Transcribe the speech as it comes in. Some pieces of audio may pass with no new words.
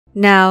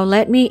Now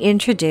let me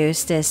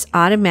introduce this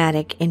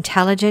automatic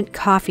intelligent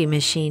coffee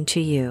machine to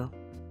you.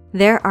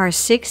 There are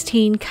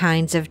 16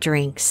 kinds of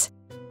drinks: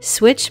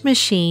 switch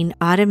machine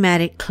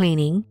automatic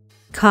cleaning,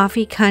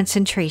 coffee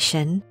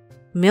concentration,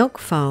 milk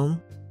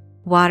foam.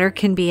 Water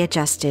can be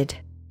adjusted.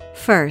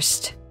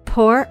 First,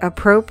 pour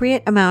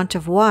appropriate amount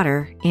of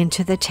water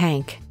into the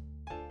tank.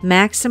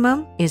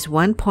 Maximum is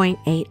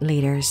 1.8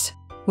 liters.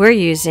 We're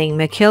using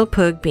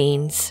Mcilpoog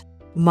beans,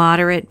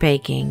 moderate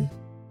baking,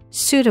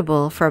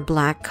 suitable for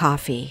black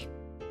coffee.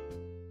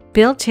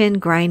 Built-in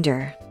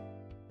grinder.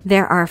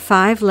 There are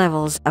 5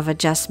 levels of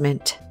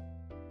adjustment.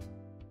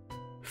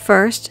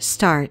 First,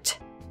 start.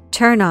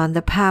 Turn on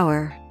the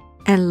power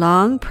and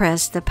long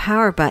press the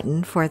power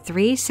button for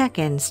 3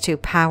 seconds to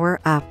power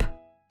up.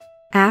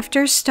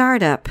 After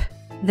startup,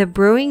 the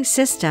brewing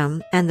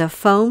system and the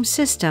foam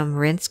system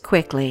rinse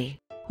quickly.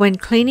 When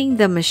cleaning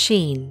the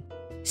machine,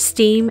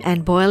 steam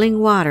and boiling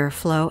water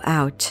flow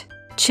out.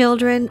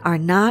 Children are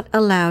not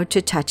allowed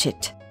to touch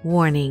it.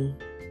 Warning: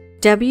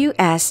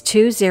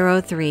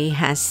 WS-203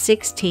 has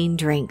 16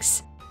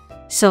 drinks.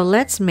 So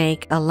let's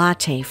make a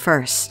latte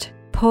first.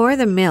 Pour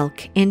the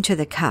milk into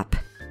the cup.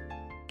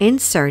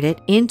 Insert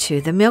it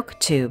into the milk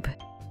tube.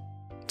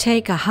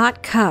 Take a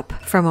hot cup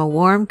from a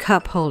warm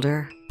cup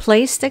holder.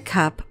 Place the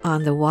cup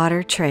on the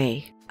water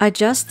tray.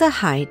 Adjust the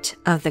height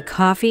of the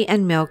coffee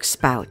and milk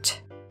spout.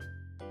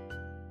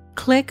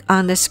 Click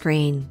on the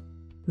screen,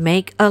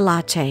 Make a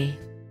latte,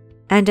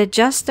 and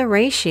adjust the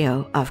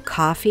ratio of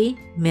coffee,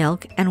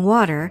 milk, and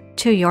water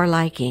to your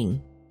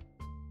liking.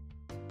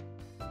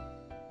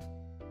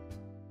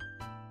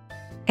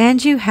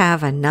 And you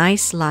have a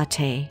nice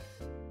latte.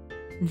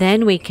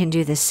 Then we can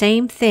do the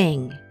same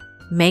thing.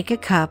 Make a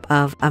cup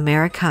of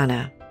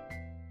Americano.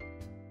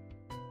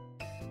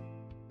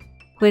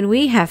 When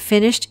we have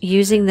finished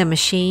using the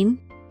machine,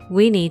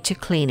 we need to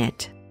clean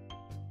it.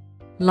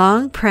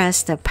 Long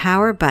press the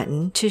power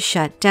button to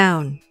shut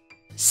down.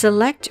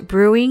 Select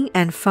brewing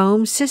and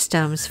foam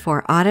systems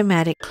for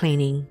automatic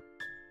cleaning.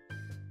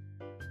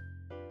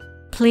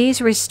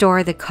 Please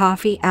restore the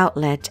coffee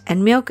outlet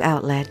and milk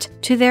outlet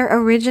to their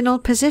original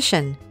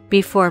position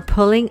before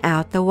pulling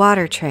out the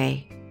water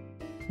tray.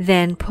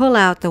 Then pull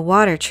out the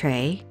water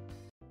tray,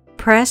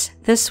 press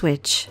the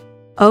switch,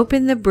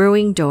 open the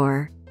brewing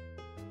door,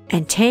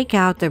 and take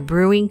out the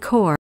brewing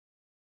core.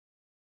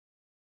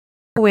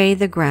 Away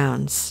the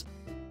grounds.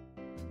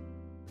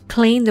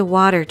 Clean the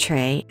water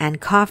tray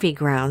and coffee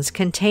grounds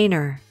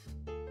container.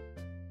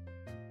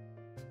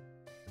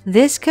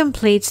 This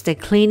completes the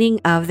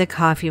cleaning of the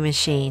coffee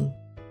machine.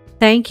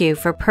 Thank you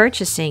for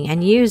purchasing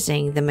and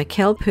using the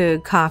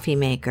Mcilpoog coffee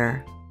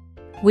maker.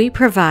 We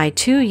provide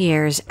 2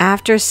 years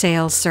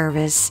after-sales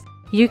service.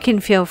 You can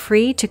feel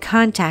free to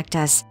contact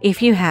us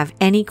if you have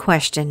any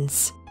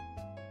questions.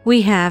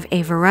 We have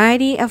a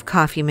variety of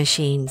coffee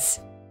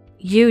machines.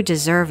 You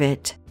deserve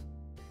it.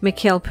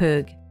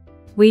 Mcilpoog.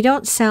 We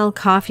don't sell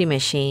coffee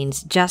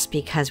machines just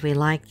because we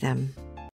like them.